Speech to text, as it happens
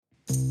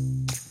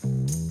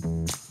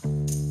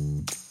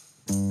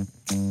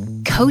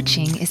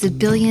Coaching is $1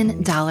 billion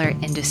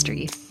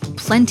industry.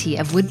 Plenty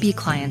of would-be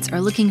clients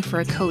are looking for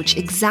a coach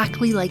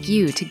exactly like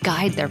you to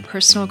guide their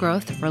personal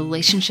growth,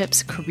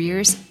 relationships,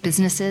 careers,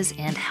 businesses,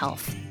 and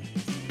health.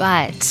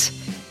 But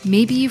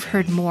maybe you've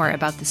heard more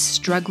about the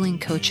struggling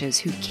coaches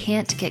who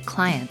can't get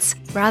clients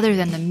rather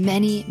than the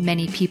many,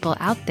 many people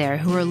out there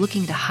who are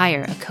looking to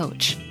hire a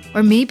coach.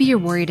 Or maybe you're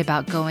worried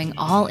about going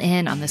all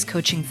in on this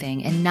coaching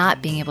thing and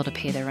not being able to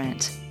pay the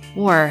rent.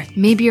 Or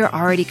maybe you're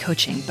already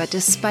coaching, but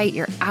despite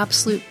your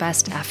absolute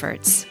best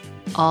efforts,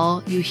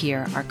 all you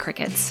hear are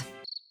crickets.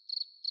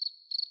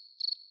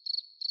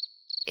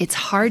 It's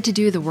hard to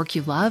do the work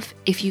you love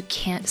if you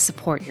can't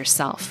support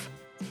yourself.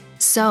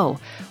 So,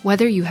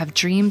 whether you have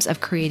dreams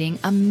of creating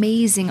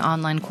amazing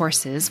online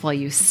courses while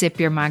you sip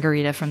your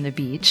margarita from the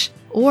beach,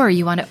 or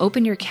you want to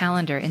open your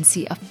calendar and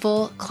see a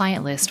full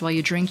client list while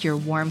you drink your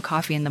warm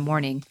coffee in the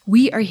morning,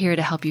 we are here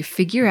to help you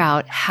figure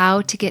out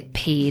how to get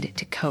paid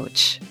to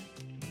coach.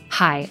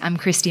 Hi, I'm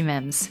Christy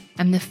Mims.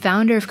 I'm the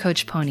founder of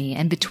Coach Pony,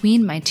 and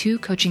between my 2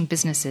 coaching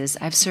businesses,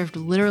 I've served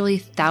literally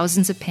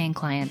thousands of paying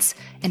clients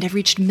and have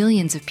reached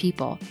millions of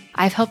people.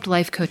 I've helped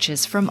life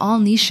coaches from all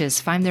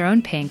niches find their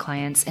own paying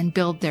clients and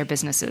build their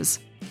businesses.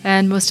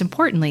 And most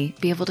importantly,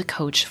 be able to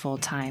coach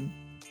full-time.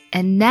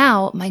 And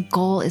now my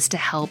goal is to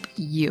help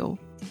you.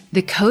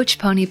 The Coach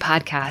Pony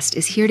podcast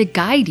is here to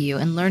guide you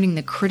in learning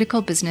the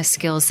critical business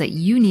skills that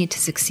you need to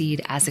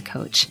succeed as a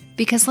coach.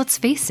 Because let's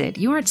face it,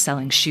 you aren't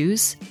selling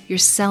shoes, you're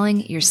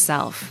selling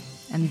yourself.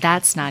 And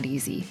that's not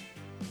easy.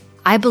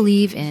 I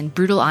believe in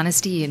brutal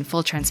honesty and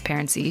full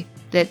transparency,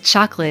 that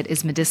chocolate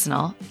is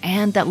medicinal,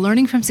 and that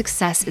learning from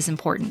success is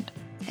important.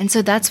 And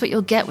so that's what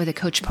you'll get with a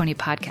Coach Pony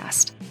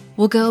podcast.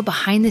 We'll go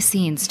behind the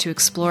scenes to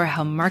explore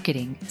how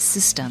marketing,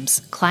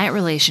 systems, client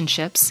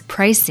relationships,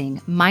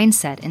 pricing,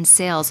 mindset, and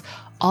sales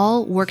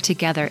all work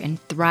together in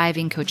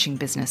thriving coaching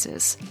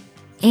businesses.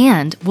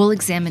 And we'll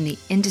examine the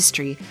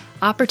industry,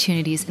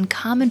 opportunities, and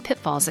common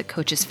pitfalls that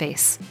coaches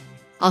face.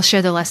 I'll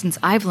share the lessons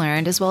I've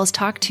learned, as well as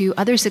talk to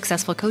other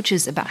successful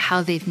coaches about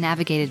how they've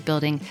navigated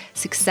building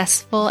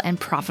successful and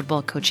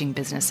profitable coaching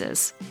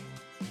businesses.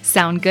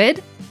 Sound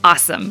good?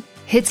 Awesome.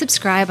 Hit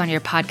subscribe on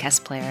your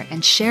podcast player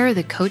and share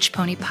the Coach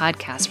Pony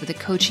podcast with a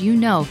coach you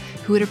know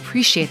who would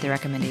appreciate the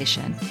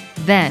recommendation.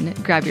 Then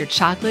grab your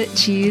chocolate,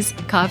 cheese,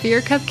 coffee,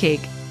 or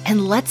cupcake,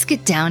 and let's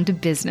get down to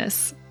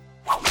business.